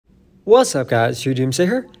What's up guys, your Doomsday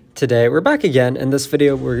here. Today we're back again. In this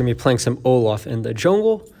video we're going to be playing some Olaf in the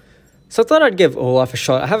jungle. So I thought I'd give Olaf a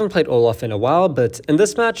shot. I haven't played Olaf in a while, but in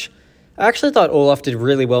this match I actually thought Olaf did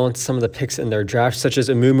really well into some of the picks in their draft, such as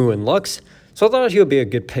Amumu and Lux. So I thought he would be a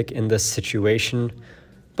good pick in this situation.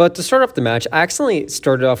 But to start off the match, I accidentally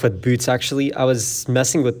started off with boots actually. I was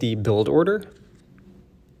messing with the build order.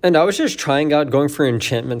 And I was just trying out going for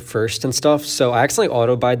enchantment first and stuff, so I accidentally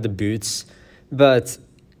auto-buyed the boots. But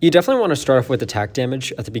you definitely want to start off with attack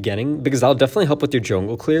damage at the beginning, because that'll definitely help with your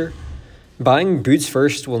jungle clear. Buying boots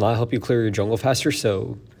first will not help you clear your jungle faster,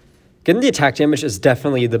 so getting the attack damage is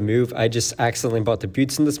definitely the move. I just accidentally bought the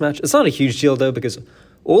boots in this match. It's not a huge deal though, because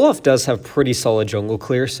Olaf does have pretty solid jungle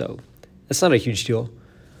clear, so it's not a huge deal.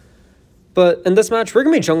 But in this match, we're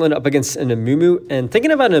going to be jungling up against an Amumu, and thinking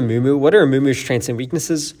about an Amumu, what are Amumu's strengths and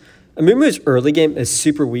weaknesses? Amumu's early game is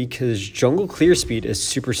super weak, his jungle clear speed is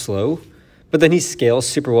super slow, but then he scales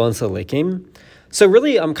super well into the late game. So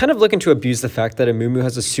really, I'm kind of looking to abuse the fact that Amumu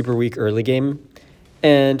has a super weak early game.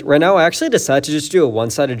 And right now, I actually decided to just do a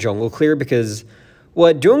one-sided jungle clear, because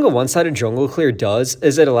what doing a one-sided jungle clear does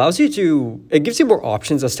is it allows you to, it gives you more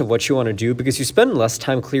options as to what you want to do, because you spend less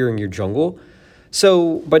time clearing your jungle.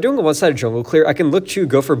 So by doing a one-sided jungle clear, I can look to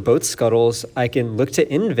go for both scuttles, I can look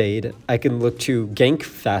to invade, I can look to gank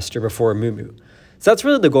faster before Amumu. So that's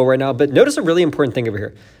really the goal right now, but notice a really important thing over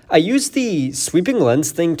here. I used the sweeping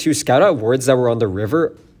lens thing to scout out wards that were on the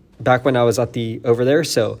river back when I was at over there.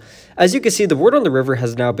 So as you can see, the ward on the river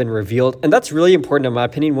has now been revealed, and that's really important in my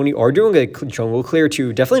opinion when you are doing a jungle clear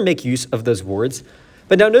to definitely make use of those wards.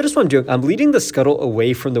 But now notice what I'm doing. I'm leading the scuttle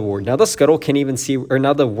away from the ward. Now the scuttle can't even see, or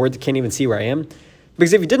now the ward can't even see where I am.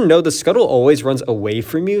 Because if you didn't know, the scuttle always runs away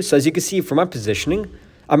from you. So as you can see from my positioning,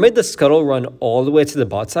 I made the scuttle run all the way to the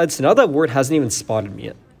bot side. So now that ward hasn't even spotted me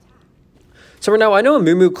yet. So right now, I know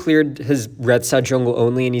Amumu cleared his red side jungle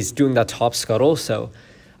only, and he's doing that top scuttle. So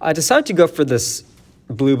I decided to go for this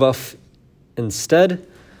blue buff instead.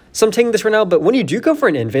 So I'm taking this right now. But when you do go for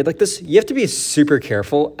an invade like this, you have to be super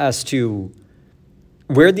careful as to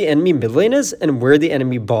where the enemy mid lane is and where the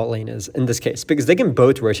enemy bot lane is in this case, because they can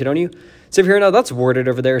both rotate on you. So if you're now, that's warded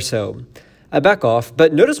over there, so I back off.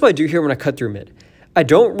 But notice what I do here when I cut through mid. I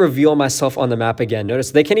don't reveal myself on the map again.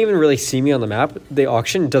 Notice they can't even really see me on the map. The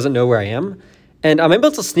auction doesn't know where I am. And I'm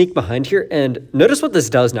able to sneak behind here, and notice what this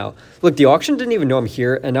does now. Look, the auction didn't even know I'm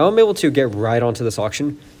here, and now I'm able to get right onto this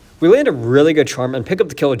auction. We land a really good charm and pick up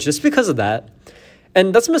the kill just because of that.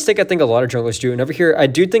 And that's a mistake I think a lot of junglers do. And over here, I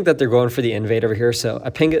do think that they're going for the invade over here, so I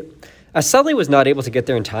ping it. I sadly was not able to get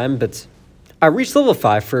there in time, but I reached level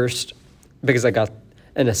 5 first because I got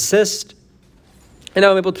an assist, and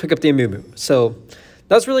now I'm able to pick up the Amumu. So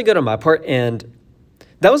that was really good on my part, and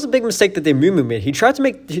that was a big mistake that the Amumu made. He tried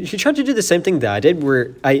to do the same thing that I did,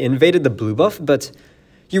 where I invaded the blue buff, but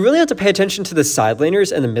you really have to pay attention to the side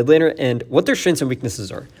laners and the mid laner and what their strengths and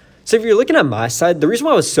weaknesses are. So if you're looking at my side, the reason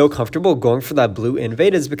why I was so comfortable going for that blue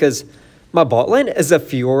invade is because my bot lane is a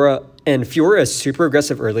Fiora, and Fiora is super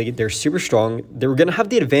aggressive early. They're super strong. They're going to have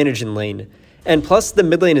the advantage in lane. And plus, the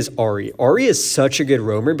mid lane is Ahri. Ahri is such a good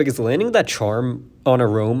roamer, because landing that charm on a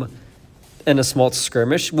roam and a small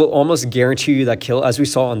skirmish will almost guarantee you that kill, as we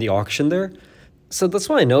saw on the auction there. So that's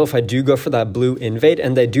why I know if I do go for that blue invade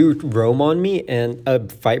and they do roam on me and a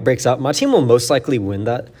fight breaks out, my team will most likely win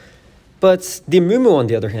that. But the Amumu, on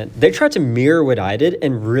the other hand, they tried to mirror what I did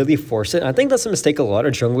and really force it. I think that's a mistake a lot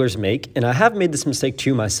of junglers make, and I have made this mistake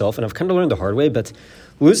too myself, and I've kind of learned the hard way. But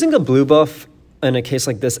losing a blue buff in a case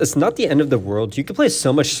like this, it's not the end of the world. You can play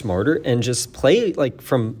so much smarter and just play like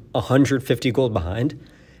from 150 gold behind.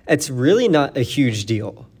 It's really not a huge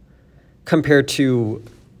deal compared to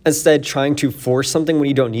instead trying to force something when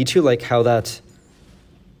you don't need to, like how that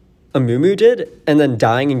Amumu did, and then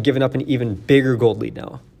dying and giving up an even bigger gold lead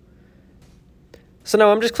now. So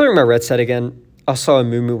now I'm just clearing my red side again. I saw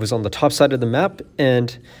Amumu was on the top side of the map,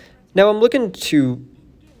 and now I'm looking to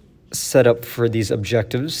set up for these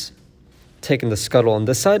objectives, taking the scuttle on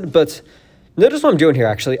this side. But notice what I'm doing here,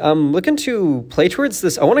 actually. I'm looking to play towards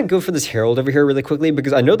this. I want to go for this Herald over here really quickly,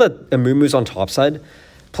 because I know that Amumu's on top side.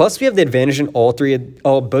 Plus, we have the advantage in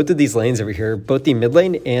both of these lanes over here. Both the mid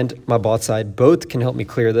lane and my bot side both can help me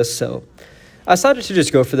clear this. So I decided to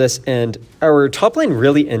just go for this, and our top lane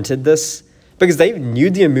really entered this, because they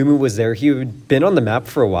knew the Amumu was there. He had been on the map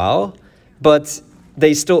for a while, but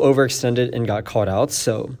they still overextended and got caught out.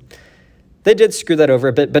 So they did screw that over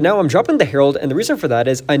a bit. But now I'm dropping the Herald, and the reason for that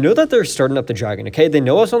is I know that they're starting up the dragon, okay? They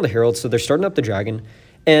know I was on the Herald, so they're starting up the dragon.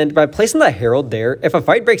 And by placing that Herald there, if a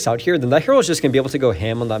fight breaks out here, then that Herald is just going to be able to go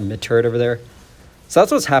ham on that mid turret over there. So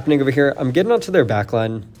that's what's happening over here. I'm getting onto their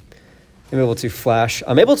backline. I'm able to flash.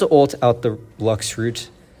 I'm able to ult out the Lux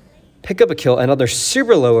route. pick up a kill, and now they're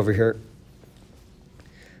super low over here.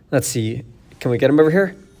 Let's see. Can we get him over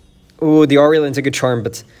here? Ooh, the Ahri lane's a good charm,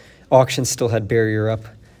 but Auction still had barrier up.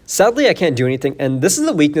 Sadly, I can't do anything, and this is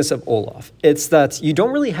the weakness of Olaf. It's that you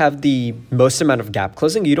don't really have the most amount of gap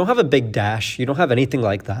closing. You don't have a big dash. You don't have anything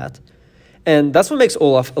like that. And that's what makes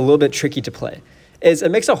Olaf a little bit tricky to play, is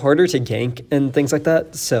it makes it harder to gank and things like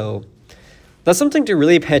that. So that's something to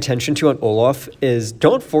really pay attention to on Olaf, is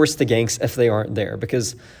don't force the ganks if they aren't there,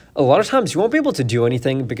 because a lot of times you won't be able to do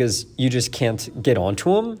anything because you just can't get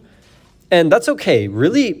onto them. And that's okay.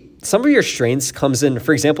 Really, some of your strengths comes in,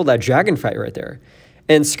 for example, that dragon fight right there.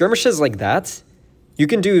 And skirmishes like that, you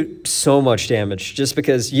can do so much damage just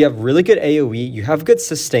because you have really good AoE, you have good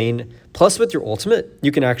sustain, plus with your ultimate,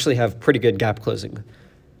 you can actually have pretty good gap closing.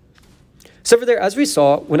 So over there, as we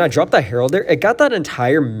saw, when I dropped that Herald there, it got that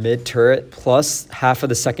entire mid turret plus half of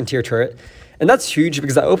the second tier turret. And that's huge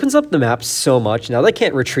because that opens up the map so much. Now they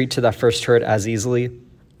can't retreat to that first turret as easily.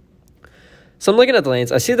 So I'm looking at the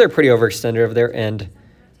lanes. I see they're pretty overextended over there and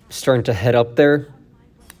starting to head up there.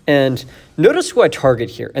 And notice who I target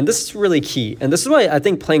here. And this is really key. And this is why I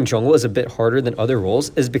think playing jungle is a bit harder than other roles,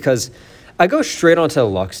 is because I go straight onto the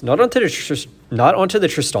Lux, not onto the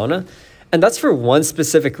Tristana. And that's for one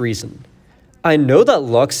specific reason. I know that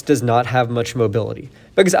Lux does not have much mobility.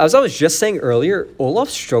 Because as I was just saying earlier,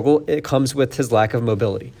 Olaf's struggle, it comes with his lack of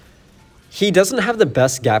mobility. He doesn't have the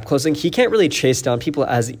best gap closing. He can't really chase down people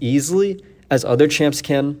as easily as other champs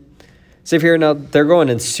can. So if here now, they're going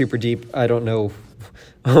in super deep. I don't know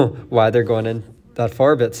why they're going in that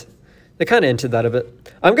far, but they kind of entered that a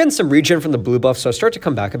bit. I'm getting some regen from the blue buff, so I start to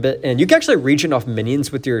come back a bit. And you can actually regen off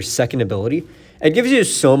minions with your second ability. It gives you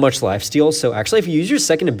so much lifesteal. So actually, if you use your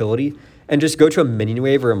second ability and just go to a minion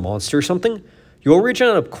wave or a monster or something, you'll regen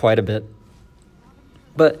up quite a bit.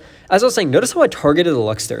 But as I was saying, notice how I targeted the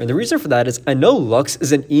Lux there. And the reason for that is I know Lux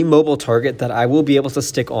is an immobile target that I will be able to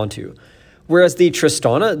stick onto. Whereas the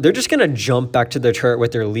Tristana, they're just going to jump back to their turret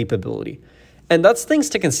with their leap ability. And that's things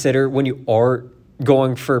to consider when you are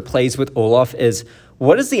going for plays with Olaf, is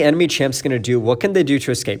what is the enemy champs going to do? What can they do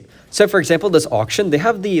to escape? So for example, this auction, they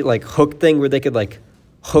have the like hook thing where they could like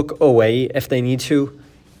hook away if they need to.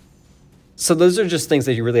 So those are just things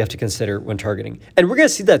that you really have to consider when targeting. And we're going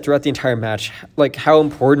to see that throughout the entire match, like how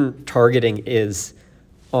important targeting is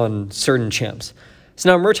on certain champs. So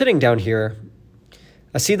now I'm rotating down here.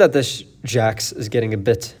 I see that this Jax is getting a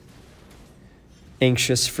bit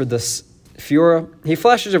anxious for this Fiora. He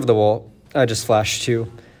flashes over the wall. I just flashed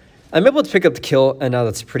too. I'm able to pick up the kill, and now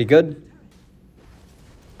that's pretty good.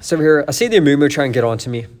 So over here, I see the Amumu try and get onto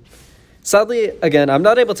me. Sadly, again, I'm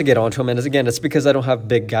not able to get onto him, and again, it's because I don't have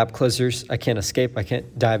big gap closers. I can't escape. I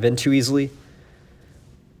can't dive in too easily.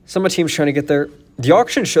 So my team's trying to get there. The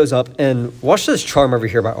auction shows up, and watch this charm over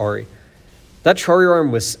here by Ahri. That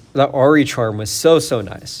Ahri charm was so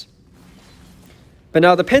nice. But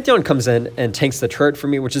now the Pantheon comes in and tanks the turret for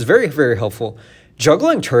me, which is very, very helpful.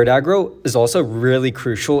 Juggling turret aggro is also really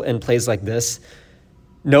crucial in plays like this.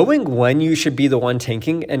 Knowing when you should be the one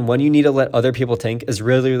tanking and when you need to let other people tank is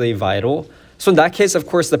really, really vital. So in that case, of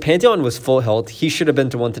course, the Pantheon was full health. He should have been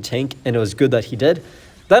the one to tank, and it was good that he did.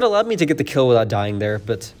 That allowed me to get the kill without dying there,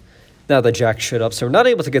 but now the Jack showed up, so we're not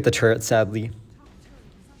able to get the turret, sadly.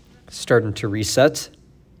 Starting to reset.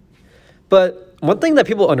 But one thing that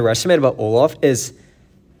people underestimate about Olaf is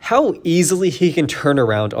how easily he can turn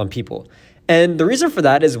around on people. And the reason for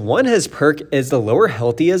that is, one, his perk is the lower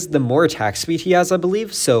health he is, the more attack speed he has, I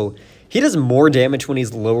believe. So he does more damage when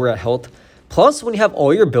he's lower at health. Plus, when you have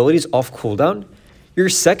all your abilities off cooldown, your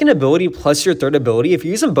second ability plus your third ability, if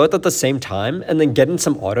you use them both at the same time and then get in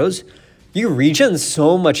some autos, you regen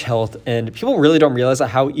so much health. And people really don't realize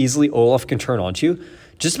how easily Olaf can turn on you.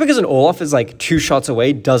 Just because an Olaf is like 2 shots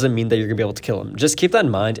away doesn't mean that you're going to be able to kill him. Just keep that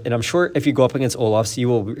in mind. And I'm sure if you go up against Olafs, you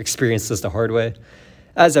will experience this the hard way,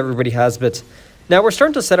 as everybody has. But now we're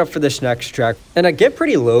starting to set up for this next track. And I get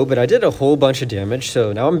pretty low, but I did a whole bunch of damage.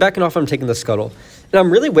 So now I'm backing off. I'm taking the scuttle. And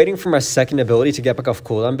I'm really waiting for my second ability to get back off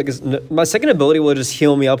cooldown, because my second ability will just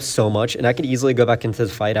heal me up so much. And I could easily go back into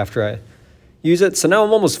the fight after I use it. So now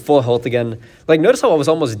I'm almost full health again. Like, notice how I was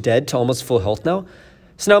almost dead to almost full health now.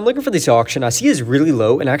 So now I'm looking for this auction. I see it's really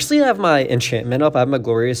low, and actually I have my enchantment up. I have my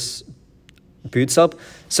glorious boots up.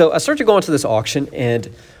 So I start to go into this auction, and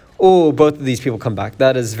oh, both of these people come back.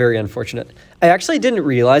 That is very unfortunate. I actually didn't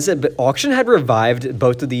realize it, but auction had revived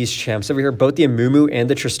both of these champs over here, both the Amumu and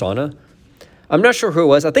the Tristana. I'm not sure who it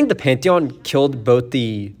was. I think the Pantheon killed both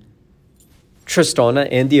the Tristana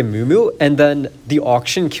and the Amumu, and then the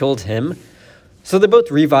auction killed him. So they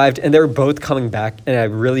both revived, and they were both coming back, and I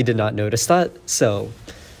really did not notice that. So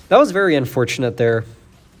that was very unfortunate there.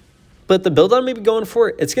 But the build I'm going to be going for,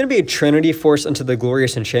 it's going to be a Trinity Force into the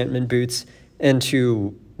Glorious Enchantment Boots,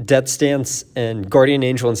 into Death Stance and Guardian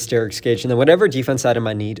Angel and Sterix Gauge, and then whatever defense item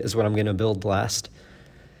I need is what I'm going to build last.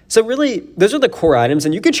 So really, those are the core items,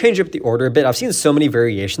 and you could change up the order a bit. I've seen so many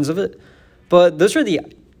variations of it, but those are the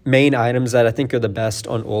main items that I think are the best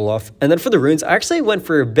on Olaf. And then for the runes, I actually went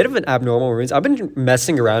for a bit of an abnormal runes. I've been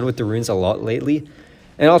messing around with the runes a lot lately,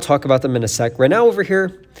 and I'll talk about them in a sec. Right now over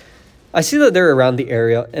here, I see that they're around the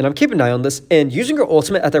area, and I'm keeping an eye on this, and using your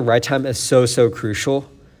ultimate at the right time is so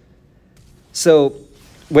crucial. So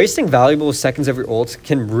wasting valuable seconds of your ult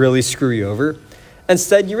can really screw you over.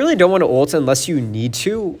 Instead, you really don't want to ult unless you need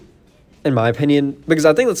to, in my opinion, because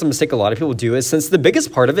I think that's a mistake a lot of people do, is since the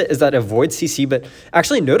biggest part of it is that avoid CC, but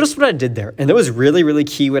actually notice what I did there, and that was really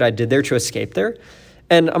key what I did there to escape there.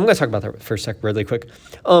 And I'm going to talk about that for a sec really quick.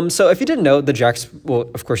 So if you didn't know, the Jax, well,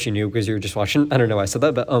 of course you knew because you were just watching. I don't know why I said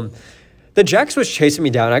that, but the Jax was chasing me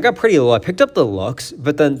down. I got pretty low. I picked up the Lux,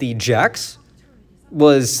 but then the Jax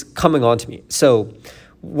was coming on to me. So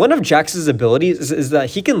one of Jax's abilities is that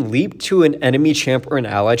he can leap to an enemy champ or an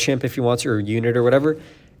ally champ if he wants, or a unit or whatever.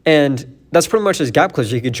 And that's pretty much his gap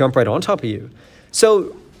closer. He could jump right on top of you.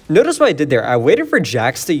 So notice what I did there. I waited for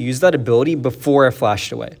Jax to use that ability before I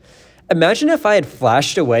flashed away. Imagine if I had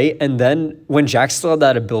flashed away and then when Jax still had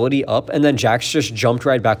that ability up and then Jax just jumped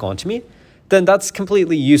right back onto me, then that's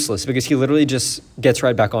completely useless because he literally just gets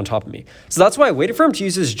right back on top of me. So that's why I waited for him to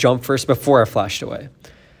use his jump first before I flashed away.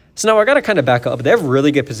 So now I got to kind of back up. They have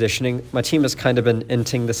really good positioning. My team has kind of been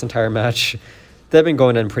inting this entire match. They've been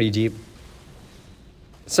going in pretty deep.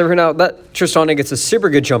 So for now, that Tristana gets a super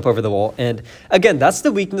good jump over the wall. And again, that's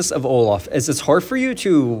the weakness of Olaf, is it's hard for you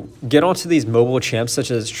to get onto these mobile champs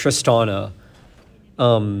such as Tristana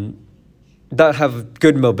that have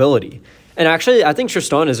good mobility. And actually, I think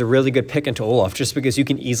Tristana is a really good pick into Olaf just because you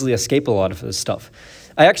can easily escape a lot of this stuff.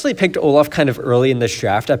 I actually picked Olaf kind of early in this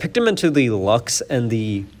draft. I picked him into the Lux and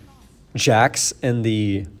the Jax and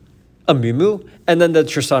the Amumu. And then the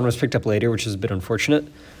Tristana was picked up later, which is a bit unfortunate.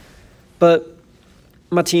 But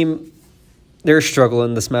my team, they're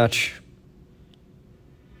struggling this match.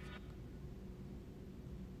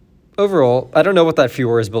 Overall, I don't know what that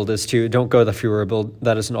Fiora build is too. Don't go the Fiora build.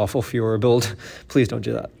 That is an awful Fiora build. Please don't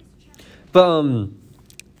do that. But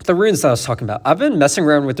the runes that I was talking about, I've been messing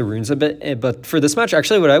around with the runes a bit, but for this match,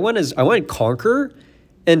 actually what I went is I went Conqueror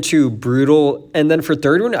into Brutal, and then for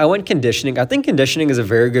third rune, I went Conditioning. I think Conditioning is a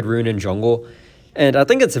very good rune in jungle. And I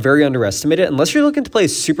think it's very underestimated unless you're looking to play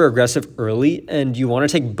super aggressive early and you want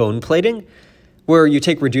to take Bone Plating, where you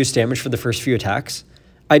take reduced damage for the first few attacks.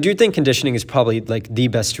 I do think Conditioning is probably like the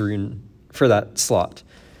best rune for that slot.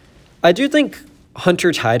 I do think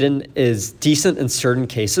Hunter Titan is decent in certain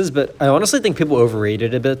cases, but I honestly think people overrate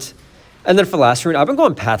it a bit. And then for last rune, I've been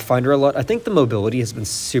going Pathfinder a lot. I think the mobility has been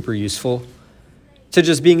super useful. To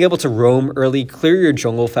just being able to roam early, clear your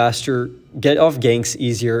jungle faster, get off ganks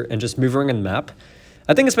easier, and just move around the map.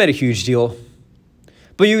 I think it's made a huge deal.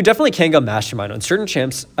 But you definitely can go Mastermind. On certain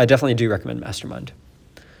champs, I definitely do recommend Mastermind.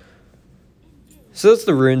 So that's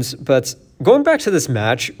the runes, but going back to this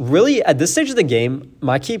match, really at this stage of the game,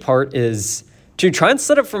 my key part is to try and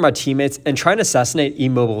set up for my teammates and try and assassinate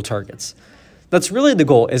immobile targets. That's really the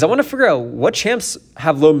goal, is I want to figure out what champs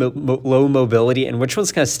have low mobility and which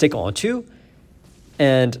ones can I stick onto.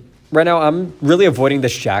 And right now, I'm really avoiding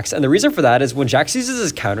this Jax. And the reason for that is when Jax uses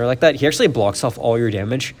his counter like that, he actually blocks off all your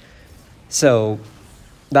damage. So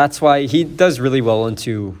that's why he does really well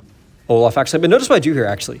into Olaf, actually. But notice what I do here,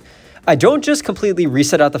 actually. I don't just completely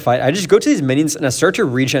reset out the fight. I just go to these minions and I start to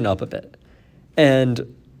regen up a bit.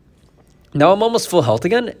 And now I'm almost full health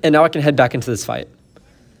again. And now I can head back into this fight.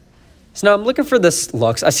 So now I'm looking for this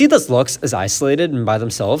Lux. I see this Lux is isolated and by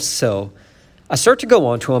themselves. So I start to go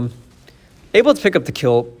onto him. Able to pick up the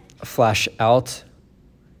kill, flash out.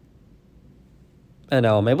 And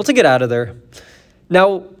now I'm able to get out of there.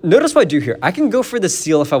 Now, notice what I do here. I can go for the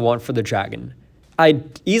seal if I want for the dragon. I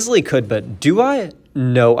easily could, but do I?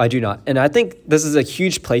 No, I do not. And I think this is a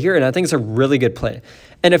huge play here, and I think it's a really good play.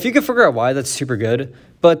 And if you can figure out why, that's super good.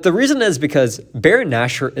 But the reason is because Baron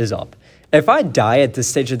Nashor is up. If I die at this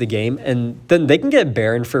stage of the game, and then they can get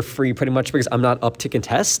Baron for free pretty much because I'm not up to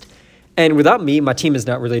contest. And without me, my team is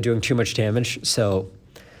not really doing too much damage. So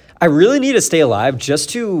I really need to stay alive just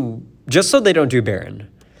so they don't do Baron.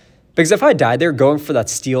 Because if I die there going for that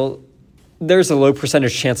steal, there's a low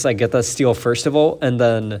percentage chance I get that steal first of all, and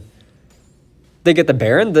then they get the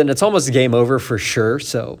Baron, then it's almost game over for sure.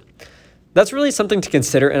 So That's really something to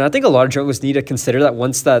consider, and I think a lot of junglers need to consider that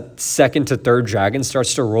once that second to third dragon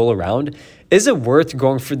starts to roll around. Is it worth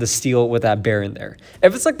going for the steal with that Baron there?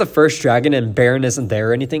 If it's like the first dragon and Baron isn't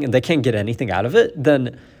there or anything and they can't get anything out of it,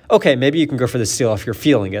 then okay, maybe you can go for the steal if you're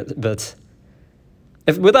feeling it, but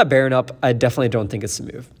if with that Baron up, I definitely don't think it's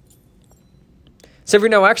the move. So if we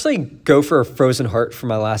now actually go for a Frozen Heart for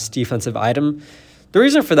my last defensive item, the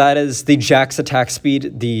reason for that is the Jack's attack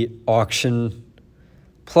speed, the auction,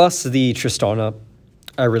 plus the Tristana.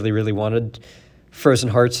 I really, really wanted Frozen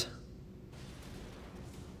Heart.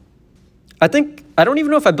 I don't even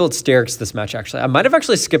know if I built Sterix this match, actually. I might have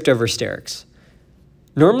actually skipped over Sterix.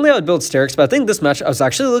 Normally I would build Sterix, but I think this match I was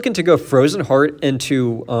actually looking to go Frozen Heart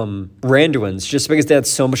into Randuin's just because they had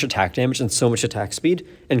so much attack damage and so much attack speed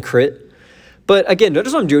and crit. But again,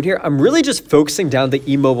 notice what I'm doing here. I'm really just focusing down the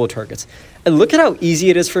immobile targets. And look at how easy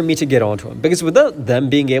it is for me to get onto them. Because without them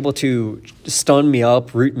being able to stun me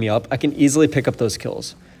up, root me up, I can easily pick up those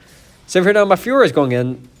kills. So here now, my Fiora is going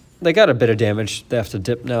in. They got a bit of damage. They have to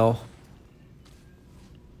dip now.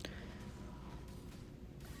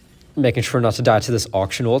 Making sure not to die to this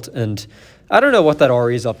auction ult. And I don't know what that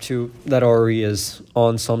Ahri is up to. That Ahri is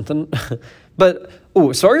on something. But,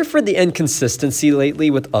 oh, sorry for the inconsistency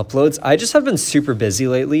lately with uploads. I just have been super busy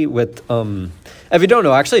lately with, if you don't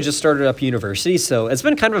know, I actually just started up university, so it's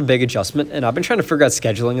been kind of a big adjustment, and I've been trying to figure out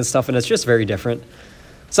scheduling and stuff, and it's just very different.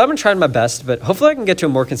 So I've been trying my best, but hopefully I can get to a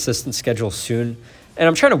more consistent schedule soon, and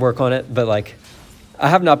I'm trying to work on it, but, like, I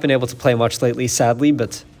have not been able to play much lately, sadly,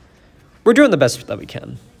 but we're doing the best that we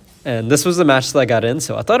can. And this was the match that I got in,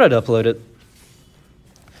 so I thought I'd upload it.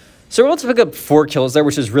 So we're able to pick up 4 kills there,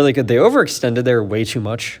 which is really good. They overextended there way too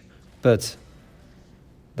much, but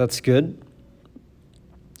that's good.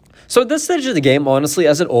 So at this stage of the game, honestly,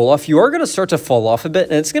 as an Olaf, you are going to start to fall off a bit,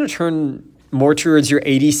 and it's going to turn more towards your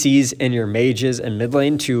ADCs and your mages and mid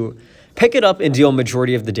lane to pick it up and deal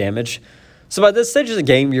majority of the damage. So by this stage of the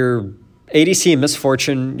game, your ADC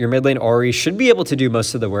Misfortune, your mid lane Ahri should be able to do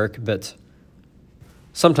most of the work, but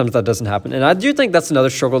sometimes that doesn't happen. And I do think that's another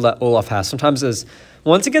struggle that Olaf has sometimes is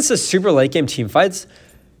once it gets to super late game team fights,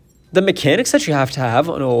 the mechanics that you have to have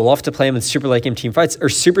on Olaf to play him in super late game team fights are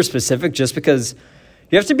super specific just because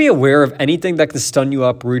you have to be aware of anything that can stun you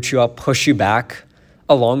up, root you up, push you back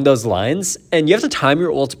along those lines. And you have to time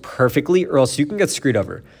your ult perfectly or else you can get screwed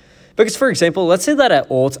over. Because for example, let's say that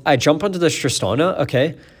at ult, I jump onto the Tristana,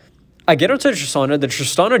 okay? I get onto the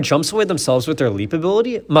Tristana jumps away themselves with their leap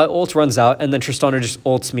ability, my ult runs out, and then Tristana just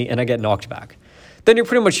ults me and I get knocked back. Then you're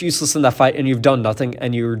pretty much useless in that fight and you've done nothing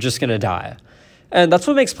and you're just going to die. And that's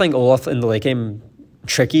what makes playing Olaf in the late game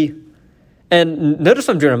tricky. And notice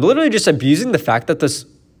what I'm doing. I'm literally just abusing the fact that this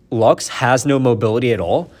Lux has no mobility at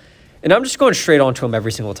all. And I'm just going straight onto him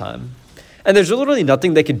every single time. And there's literally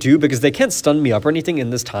nothing they could do because they can't stun me up or anything in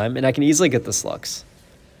this time, and I can easily get this Lux.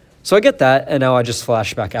 So I get that, and now I just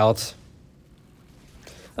flash back out.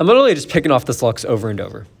 I'm literally just picking off this Lux over and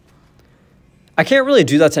over. I can't really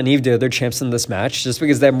do that to any of the other champs in this match just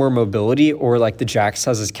because they have more mobility or like the Jax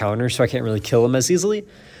has his counter, so I can't really kill him as easily.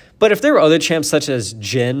 But if there were other champs such as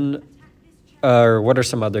Jhin, or what are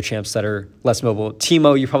some other champs that are less mobile?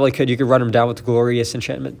 Teemo, you probably could. You could run him down with glorious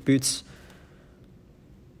enchantment boots.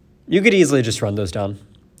 You could easily just run those down.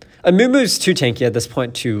 Amumu's too tanky at this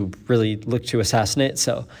point to really look to assassinate,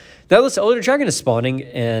 so now this Elder Dragon is spawning,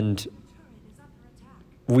 and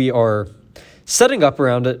we are setting up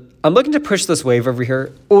around it. I'm looking to push this wave over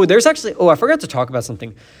here. Oh, there's actually... Oh, I forgot to talk about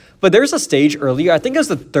something. But there's a stage earlier, I think it was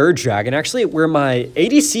the 3rd dragon, actually, where my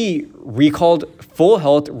ADC recalled full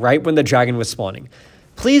health right when the dragon was spawning.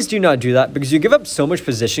 Please do not do that, because you give up so much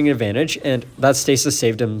positioning advantage, and that stasis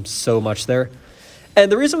saved him so much there. And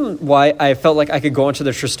the reason why I felt like I could go onto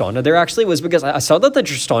the Tristana there, actually, was because I saw that the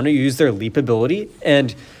Tristana used their leap ability,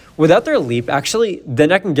 and without their leap, actually,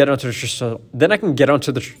 then I can get onto the Tristana. Then I can get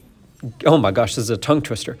onto the... Oh my gosh, this is a tongue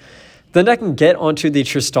twister. Then I can get onto the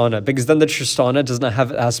Tristana, because then the Tristana does not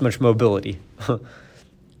have as much mobility. So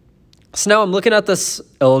now I'm looking at this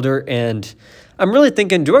Elder, and I'm really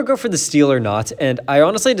thinking, do I go for the steal or not? And I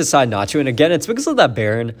honestly decide not to, and again, it's because of that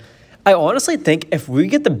Baron. I honestly think if we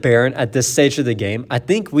get the Baron at this stage of the game, I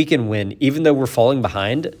think we can win, even though we're falling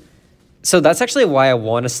behind. So that's actually why I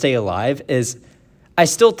want to stay alive, is I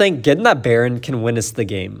still think getting that Baron can win us the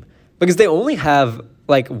game. Because they only have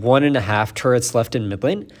like 1.5 turrets left in mid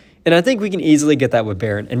lane, and I think we can easily get that with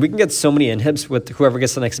Baron, and we can get so many inhibs with whoever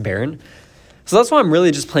gets the next Baron. So that's why I'm really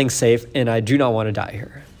just playing safe, and I do not want to die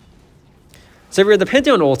here. So here, the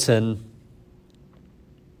Pantheon ults in.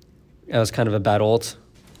 That was kind of a bad ult.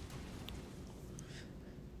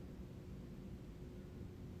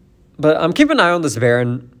 But I'm keeping an eye on this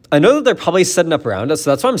Baron. I know that they're probably setting up around us, so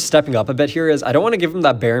that's why I'm stepping up a bit here, is I don't want to give them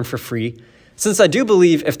that Baron for free, since I do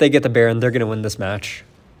believe if they get the Baron, they're going to win this match.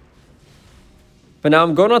 But now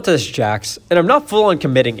I'm going on to this Jax, and I'm not full on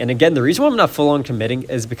committing. And again, the reason why I'm not full on committing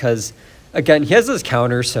is because, again, he has this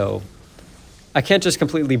counter, so I can't just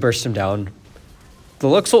completely burst him down. The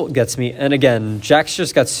Lux ult gets me, and again, Jax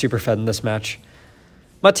just got super fed in this match.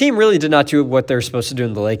 My team really did not do what they were supposed to do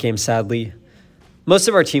in the late game, sadly. Most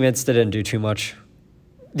of our teammates didn't do too much.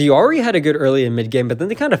 The Ahri had a good early and mid game, but then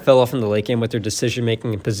they kind of fell off in the late game with their decision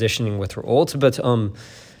making and positioning with her ult. But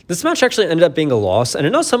this match actually ended up being a loss. And I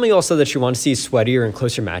know some of y'all said that you want to see sweatier and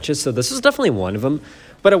closer matches, so this is definitely one of them.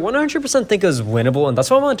 But I 100% think it was winnable, and that's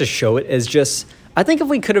why I wanted to show it, is just, I think if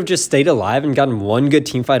we could have just stayed alive and gotten one good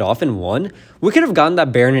team fight off and won, we could have gotten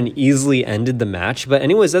that Baron and easily ended the match. But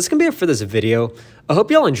anyways, that's going to be it for this video. I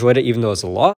hope y'all enjoyed it, even though it's a lot.